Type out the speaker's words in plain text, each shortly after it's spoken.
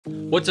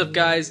What's up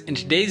guys? In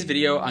today's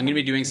video, I'm going to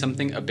be doing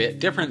something a bit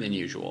different than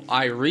usual.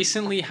 I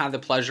recently had the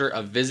pleasure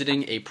of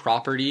visiting a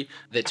property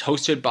that's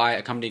hosted by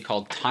a company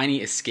called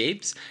Tiny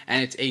Escapes,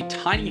 and it's a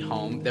tiny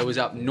home that was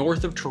up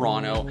north of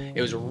Toronto. It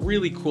was a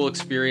really cool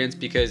experience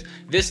because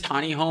this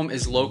tiny home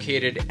is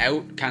located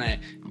out, kind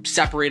of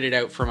separated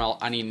out from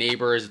any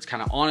neighbors. It's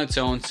kind of on its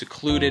own,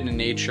 secluded in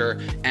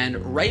nature,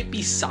 and right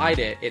beside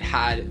it, it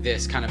had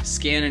this kind of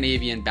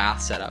Scandinavian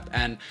bath setup.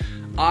 And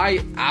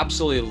I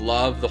absolutely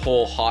love the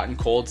whole hot and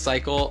cold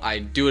cycle. I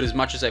do it as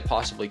much as I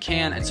possibly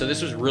can, and so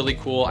this was really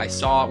cool. I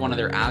saw one of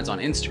their ads on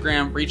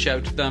Instagram, reached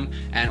out to them,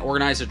 and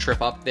organized a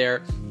trip up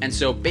there. And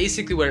so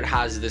basically what it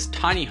has is this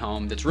tiny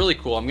home that's really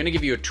cool. I'm gonna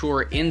give you a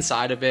tour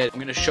inside of it. I'm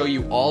gonna show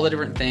you all the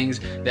different things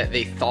that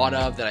they thought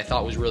of that I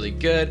thought was really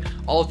good,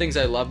 all the things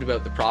I loved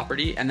about the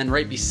property. And then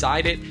right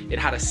beside it, it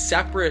had a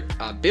separate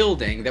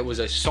building that was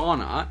a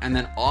sauna, and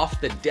then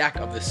off the deck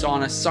of the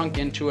sauna, sunk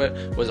into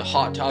it, was a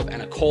hot tub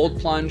and a cold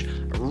plunge.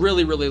 I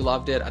really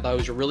loved it. I thought it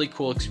was a really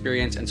cool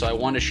experience, and so I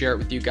wanted to share it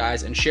with you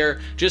guys and share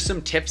just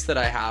some tips that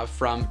I have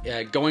from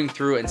going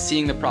through and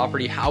seeing the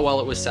property, how well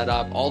it was set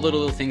up, all the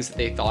little things that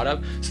they thought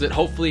of, so that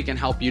hopefully it can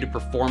help you to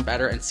perform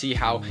better and see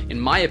how, in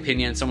my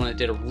opinion, someone that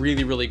did a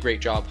really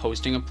great job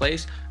hosting a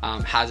place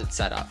has it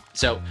set up.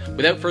 So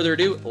without further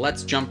ado,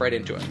 let's jump right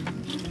into it.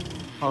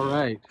 All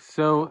right,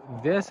 so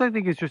this I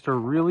think is just a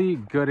really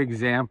good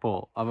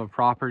example of a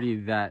property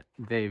that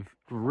they've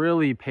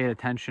really paid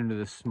attention to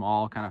the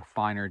small kind of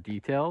finer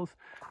details,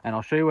 and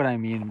I'll show you what I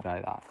mean by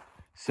that.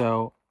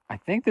 So I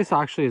think this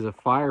actually is a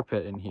fire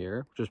pit in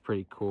here, which is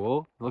pretty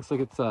cool. It looks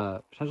like it's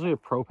potentially a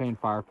propane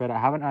fire pit. I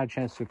haven't had a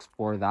chance to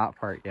explore that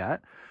part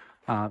yet.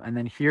 And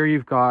then here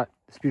you've got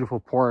this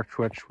beautiful porch,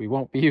 which we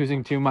won't be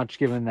using too much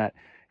given that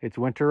it's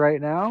winter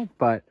right now,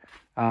 but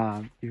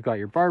you've got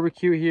your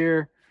barbecue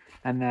here,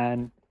 and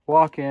then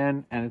walk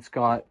in and it's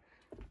got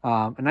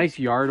a nice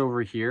yard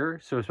over here.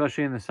 So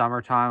especially in the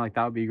summertime, like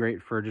that would be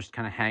great for just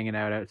kind of hanging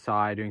out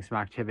outside, doing some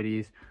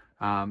activities.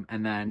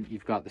 And then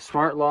you've got the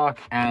smart lock,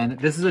 and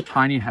this is a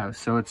tiny house.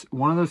 So it's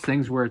one of those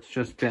things where it's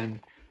just been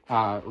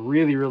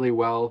really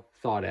well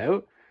thought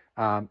out.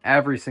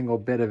 Every single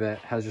bit of it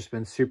has just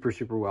been super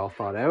well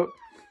thought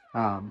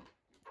out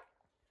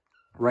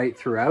right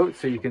throughout.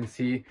 So you can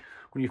see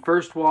when you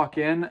first walk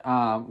in,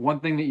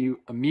 one thing that you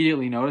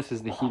immediately notice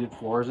is the heated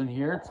floors in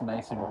here. It's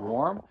nice and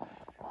warm.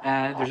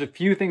 And there's a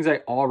few things I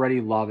already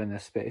love in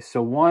this space.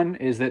 So one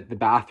is that the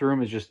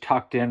bathroom is just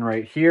tucked in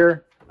right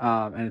here.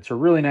 And it's a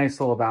really nice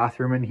little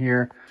bathroom in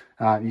here.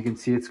 You can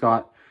see it's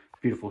got a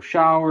beautiful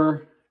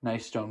shower,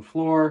 nice stone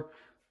floor.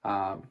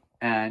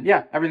 And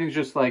yeah, everything's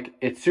just like,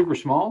 it's super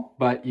small,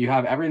 but you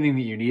have everything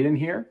that you need in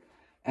here.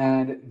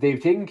 And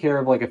they've taken care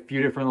of like a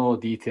few different little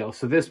details.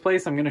 So this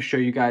place I'm going to show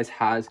you guys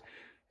has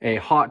a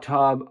hot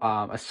tub,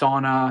 a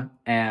sauna,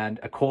 and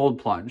a cold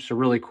plunge. So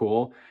really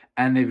cool.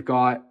 And they've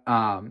got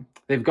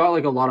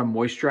like a lot of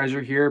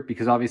moisturizer here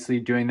because obviously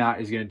doing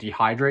that is going to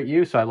dehydrate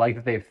you. So I like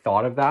that they've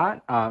thought of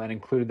that and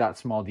included that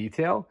small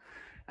detail.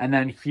 And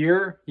then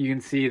here you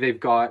can see they've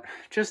got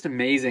just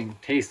amazing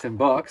taste in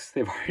books.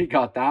 They've already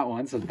got that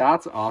one. So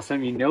that's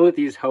awesome. You know that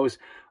these hosts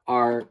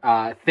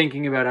are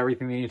thinking about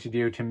everything they need to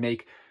do to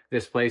make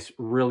this place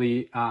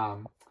really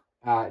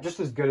just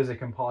as good as it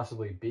can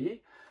possibly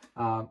be.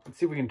 Let's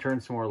see if we can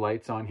turn some more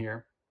lights on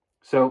here.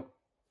 So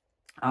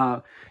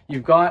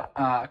you've got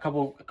a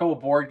couple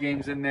board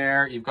games in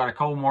there. You've got a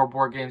couple more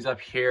board games up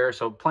here.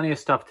 So plenty of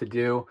stuff to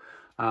do.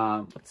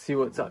 Let's see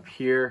what's up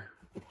here.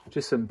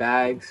 Just some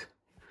bags.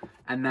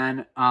 And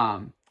then,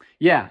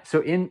 yeah,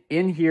 so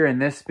in here in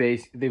this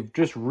space, they've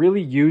just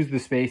really used the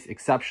space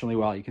exceptionally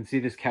well. You can see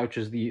this couch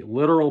is the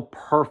literal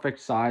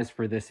perfect size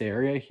for this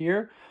area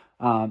here.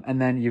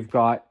 And then you've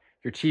got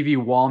your TV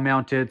wall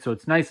mounted. So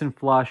it's nice and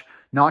flush,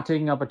 not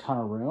taking up a ton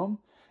of room.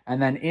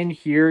 And then in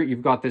here,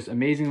 you've got this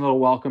amazing little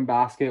welcome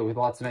basket with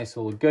lots of nice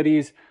little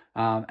goodies.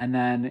 And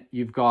then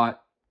you've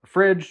got a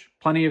fridge,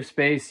 plenty of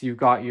space. You've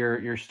got your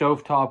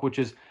stovetop, which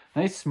is a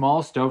nice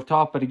small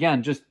stovetop, but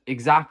again, just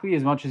exactly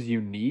as much as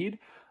you need.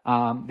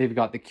 They've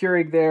got the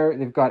Keurig there.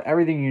 They've got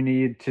everything you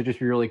need to just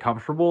be really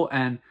comfortable.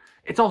 And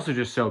it's also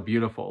just so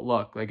beautiful.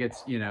 Look, like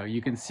it's, you know,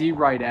 you can see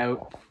right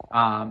out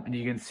and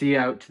you can see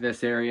out to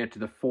this area, to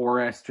the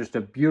forest, just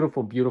a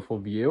beautiful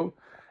view.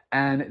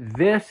 And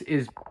this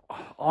is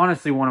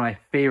honestly one of my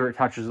favorite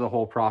touches of the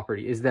whole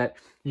property is that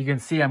you can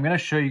see, I'm going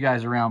to show you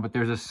guys around, but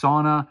there's a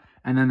sauna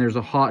and then there's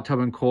a hot tub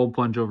and cold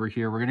plunge over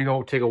here. We're going to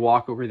go take a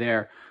walk over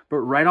there. But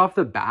right off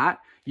the bat,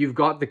 you've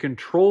got the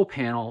control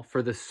panel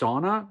for the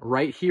sauna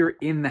right here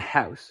in the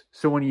house.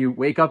 So when you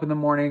wake up in the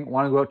morning,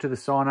 want to go out to the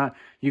sauna,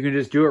 you can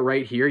just do it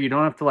right here. You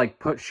don't have to like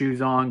put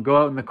shoes on,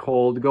 go out in the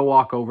cold, go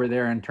walk over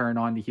there and turn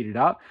on to heat it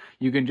up.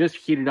 You can just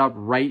heat it up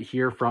right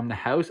here from the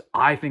house.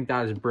 I think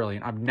that is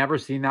brilliant. I've never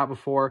seen that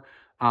before,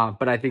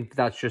 but I think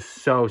that's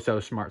just so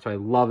smart. So I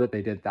love that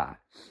they did that.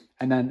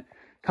 And then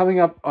coming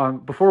up,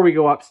 before we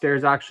go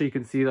upstairs, actually, you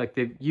can see like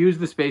they've used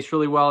the space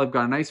really well. They've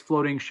got a nice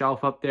floating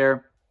shelf up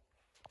there.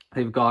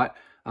 They've got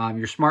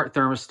your smart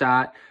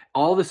thermostat,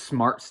 all the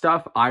smart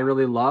stuff I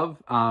really love.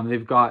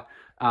 They've got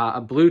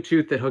a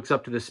Bluetooth that hooks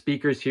up to the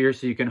speakers here,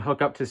 so you can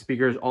hook up to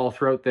speakers all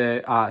throughout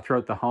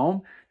the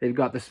home. They've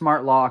got the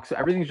smart lock, so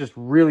everything's just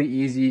really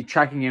easy.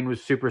 Checking in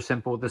was super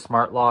simple with the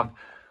smart lock.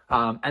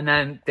 And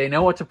then they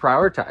know what to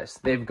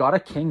prioritize. They've got a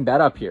king bed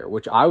up here,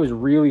 which I was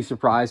really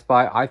surprised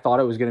by. I thought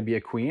it was going to be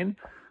a queen,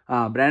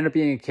 but it ended up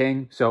being a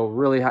king. So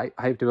really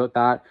hyped about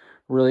that.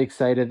 Really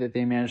excited that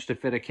they managed to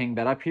fit a king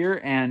bed up here.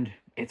 And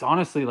it's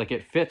honestly like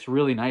it fits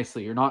really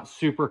nicely. You're not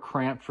super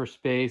cramped for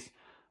space.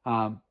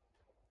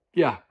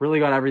 Yeah, really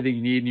got everything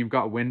you need, and you've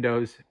got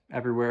windows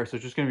everywhere. So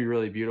it's just going to be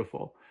really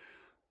beautiful.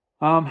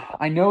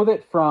 I know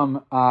that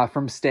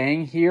from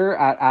staying here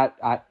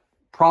at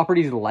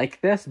properties like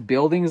this,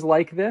 buildings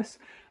like this,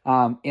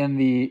 in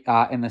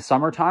the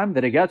summertime,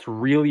 that it gets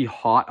really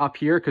hot up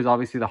here because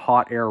obviously the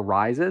hot air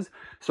rises.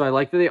 So I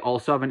like that they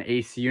also have an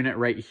AC unit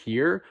right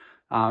here.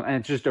 And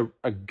it's just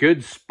a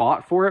good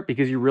spot for it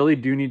because you really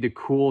do need to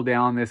cool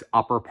down this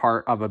upper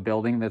part of a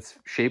building that's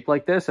shaped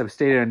like this. I've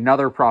stayed at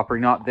another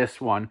property, not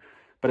this one,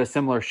 but a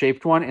similar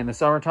shaped one in the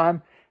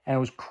summertime, and it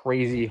was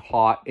crazy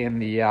hot in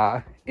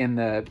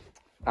the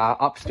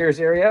upstairs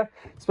area,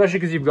 especially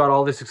because you've got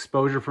all this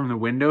exposure from the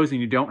windows and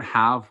you don't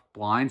have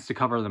blinds to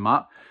cover them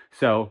up.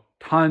 So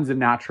tons of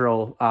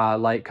natural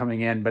light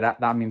coming in, but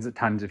that means that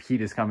tons of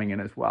heat is coming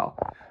in as well.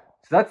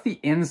 So that's the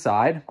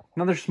inside.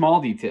 Another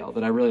small detail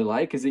that I really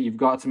like is that you've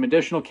got some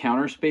additional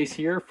counter space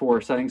here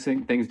for setting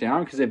things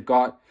down, because they've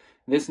got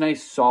this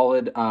nice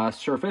solid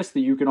surface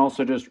that you can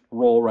also just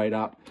roll right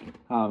up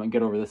and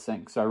get over the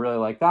sink. So I really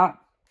like that.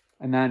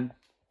 And then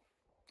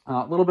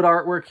a little bit of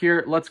artwork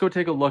here. Let's go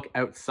take a look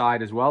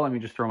outside as well. Let me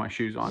just throw my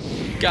shoes on.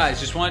 Guys,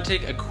 just want to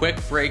take a quick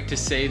break to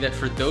say that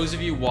for those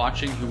of you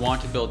watching who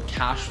want to build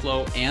cash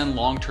flow and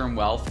long-term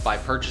wealth by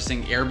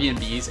purchasing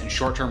Airbnbs and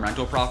short-term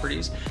rental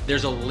properties,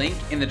 there's a link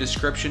in the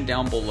description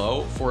down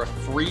below for a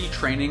free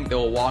training that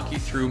will walk you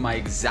through my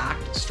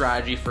exact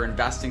strategy for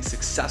investing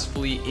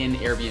successfully in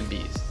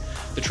Airbnbs.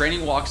 The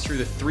training walks through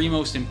the 3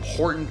 most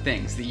important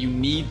things that you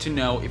need to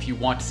know if you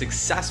want to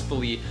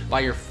successfully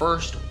buy your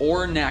first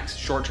or next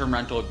short-term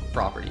rental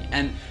property.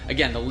 And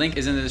again, the link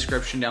is in the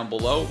description down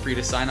below for you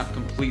to sign up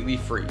completely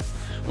free.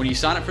 When you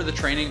sign up for the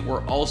training,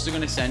 we're also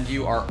going to send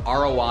you our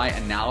ROI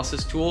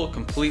analysis tool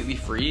completely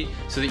free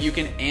so that you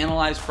can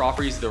analyze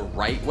properties the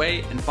right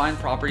way and find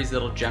properties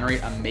that'll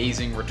generate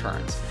amazing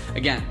returns.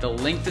 Again, the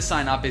link to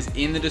sign up is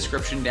in the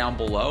description down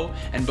below,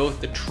 and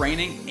both the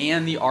training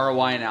and the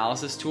ROI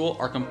analysis tool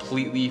are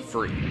completely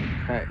free.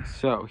 Okay,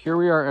 so here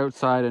we are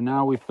outside, and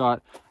now we've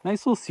got a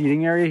nice little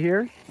seating area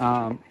here.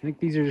 I think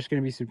these are just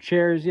going to be some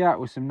chairs, yeah,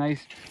 with some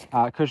nice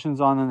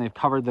cushions on them. They've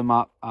covered them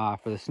up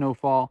for the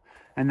snowfall.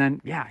 And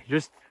then, yeah,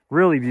 just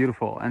really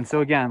beautiful. And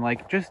so again,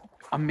 like just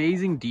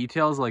amazing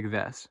details like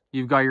this.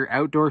 You've got your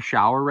outdoor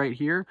shower right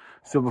here.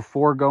 So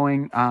before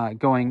going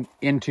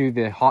into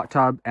the hot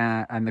tub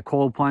and the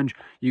cold plunge,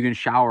 you can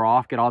shower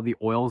off, get all the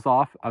oils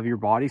off of your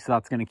body. So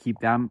that's going to keep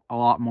them a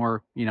lot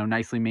more, you know,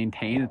 nicely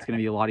maintained. It's going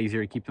to be a lot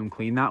easier to keep them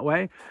clean that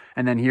way.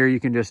 And then here you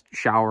can just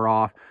shower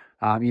off,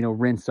 you know,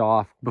 rinse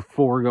off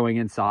before going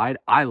inside.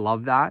 I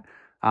love that.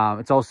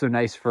 It's also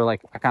nice for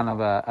like a kind of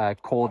a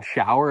cold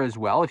shower as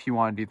well if you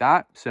want to do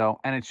that. So,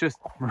 and it's just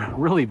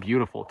really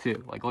beautiful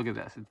too. Like, look at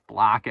this. It's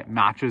black. It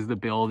matches the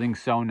building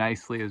so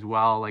nicely as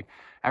well. Like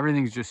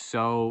everything's just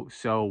so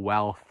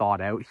well thought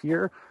out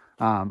here.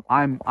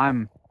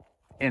 I'm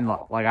in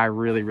love. Like I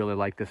really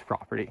like this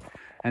property.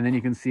 And then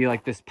you can see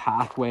like this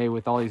pathway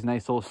with all these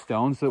nice little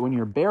stones so that when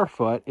you're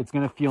barefoot, it's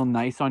going to feel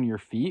nice on your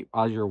feet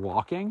as you're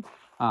walking.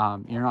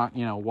 You're not,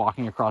 you know,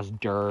 walking across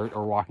dirt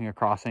or walking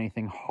across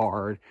anything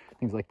hard,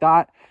 things like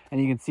that.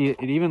 And you can see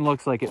it even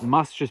looks like it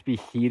must just be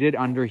heated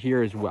under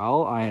here as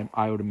well,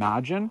 I would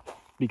imagine,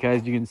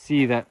 because you can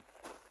see that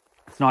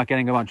it's not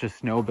getting a bunch of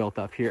snow built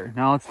up here.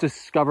 Now let's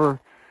discover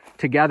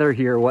together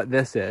here what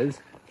this is.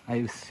 I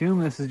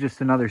assume this is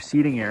just another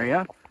seating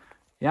area.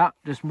 Yeah,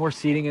 just more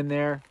seating in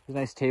there. There's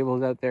nice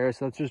tables out there.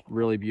 So that's just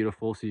really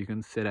beautiful. So you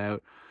can sit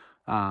out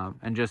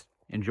and just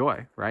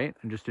enjoy, right?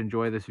 And just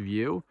enjoy this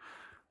view.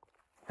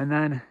 And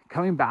then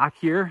coming back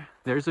here,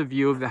 there's a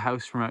view of the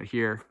house from out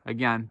here.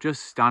 Again,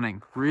 just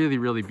stunning,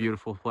 really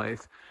beautiful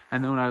place.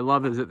 And then what I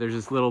love is that there's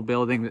this little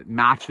building that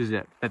matches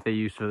it that they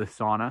use for the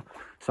sauna.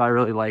 So I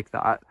really like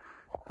that.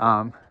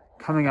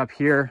 Coming up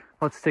here,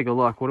 let's take a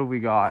look. What have we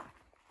got?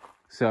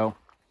 So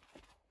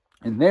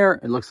in there,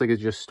 it looks like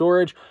it's just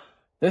storage.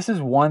 This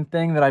is one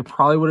thing that I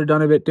probably would have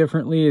done a bit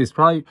differently, is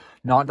probably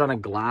not done a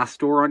glass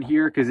door on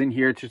here, because in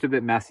here it's just a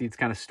bit messy. It's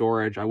kind of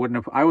storage. I would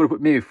have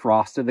put maybe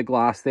frosted the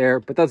glass there,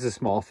 but that's a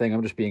small thing.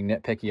 I'm just being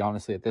nitpicky,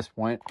 honestly, at this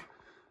point.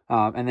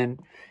 And then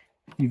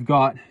you've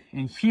got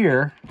in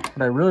here,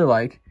 what I really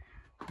like,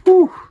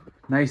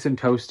 nice and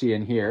toasty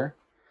in here.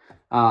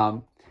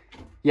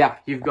 Yeah,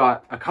 you've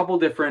got a couple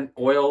different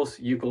oils.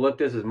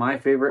 Eucalyptus is my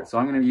favorite, so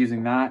I'm going to be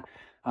using that.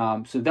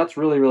 So that's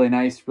really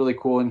nice, really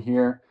cool in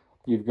here.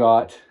 You've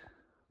got...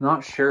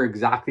 Not sure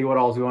exactly what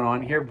all's going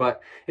on here,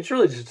 but it's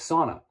really just a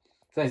sauna.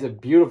 It's nice and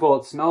beautiful.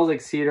 It smells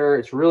like cedar.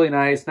 It's really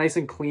nice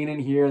and clean in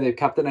here. They've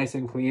kept it nice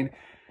and clean.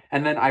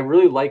 And then I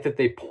really like that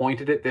they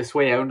pointed it this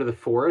way out into the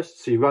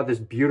forest. So you've got this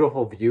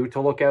beautiful view to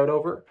look out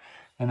over.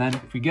 And then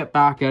if we get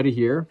back out of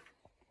here,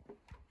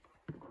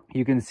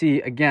 you can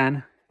see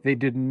again, they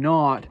did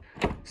not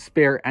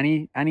spare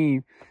any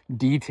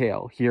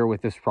detail here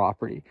with this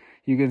property.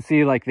 You can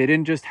see like they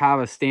didn't just have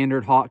a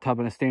standard hot tub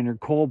and a standard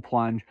cold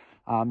plunge.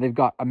 They've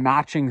got a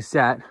matching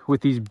set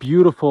with these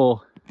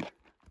beautiful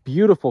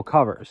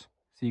covers.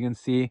 So you can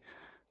see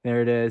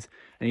there it is,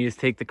 and you just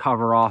take the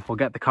cover off. We'll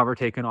get the cover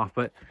taken off,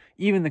 but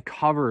even the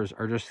covers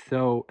are just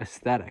so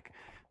aesthetic.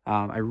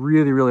 I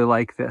really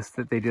like this,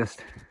 that they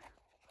just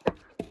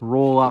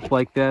roll up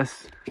like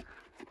this.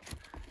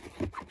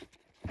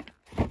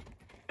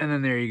 And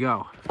then there you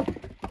go.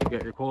 You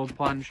got your cold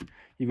plunge,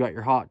 you've got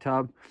your hot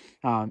tub,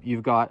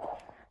 you've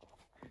got,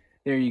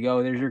 there you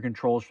go, there's your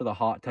controls for the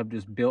hot tub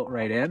just built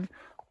right in.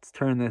 Let's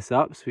turn this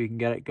up so we can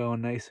get it going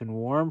nice and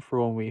warm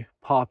for when we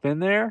pop in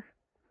there.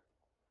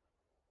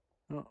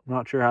 Oh, I'm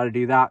not sure how to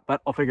do that,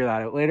 but I'll figure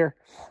that out later.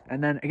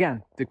 And then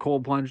again, the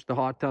cold plunge, the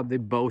hot tub, they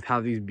both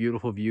have these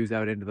beautiful views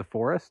out into the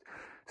forest.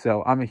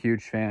 So I'm a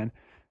huge fan.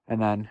 And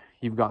then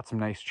you've got some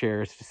nice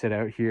chairs to sit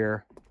out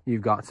here.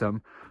 You've got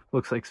some,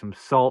 looks like some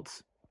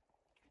salts.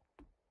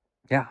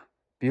 Yeah,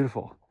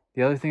 beautiful.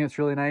 The other thing that's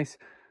really nice,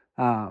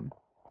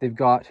 they've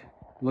got,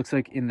 looks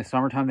like in the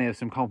summertime, they have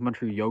some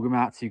complimentary yoga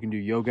mats. So you can do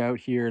yoga out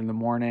here in the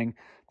morning.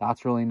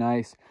 That's really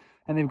nice.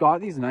 And they've got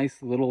these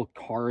nice little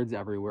cards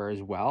everywhere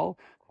as well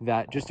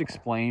that just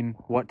explain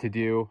what to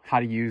do, how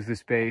to use the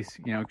space,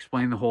 you know,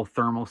 explain the whole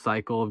thermal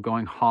cycle of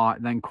going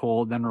hot, then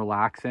cold, then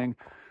relaxing.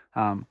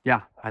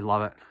 Yeah, I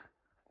love it.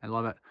 I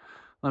love it.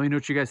 Let me know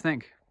what you guys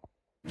think.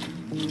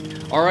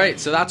 All right,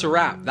 so that's a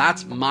wrap.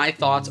 That's my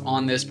thoughts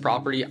on this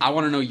property. I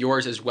want to know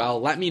yours as well.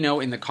 Let me know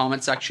in the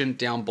comment section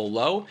down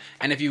below.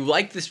 And if you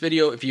like this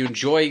video, if you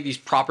enjoy these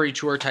property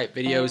tour type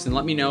videos, then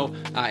let me know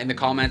in the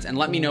comments, and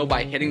let me know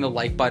by hitting the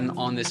like button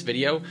on this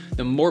video.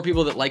 The more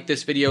people that like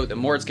this video, the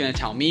more it's going to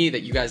tell me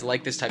that you guys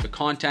like this type of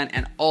content,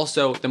 and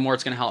also the more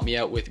it's going to help me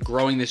out with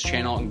growing this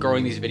channel and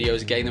growing these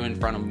videos, getting them in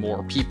front of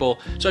more people.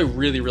 So I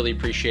really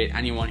appreciate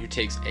anyone who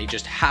takes a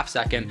just half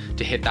second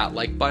to hit that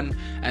like button.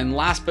 And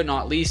last but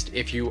not least,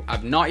 if you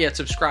have not yet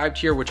subscribed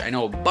here, which I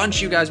know a bunch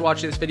of you guys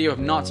watching this video have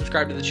not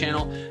subscribed to the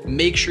channel,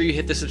 make sure you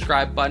hit the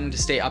subscribe button to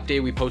stay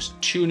updated. We post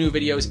 2 new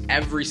videos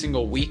every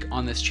single week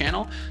on this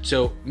channel,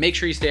 so make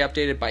sure you stay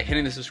updated by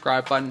hitting the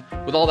subscribe button.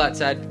 With all that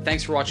said,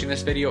 thanks for watching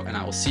this video, and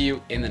I will see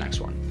you in the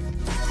next one.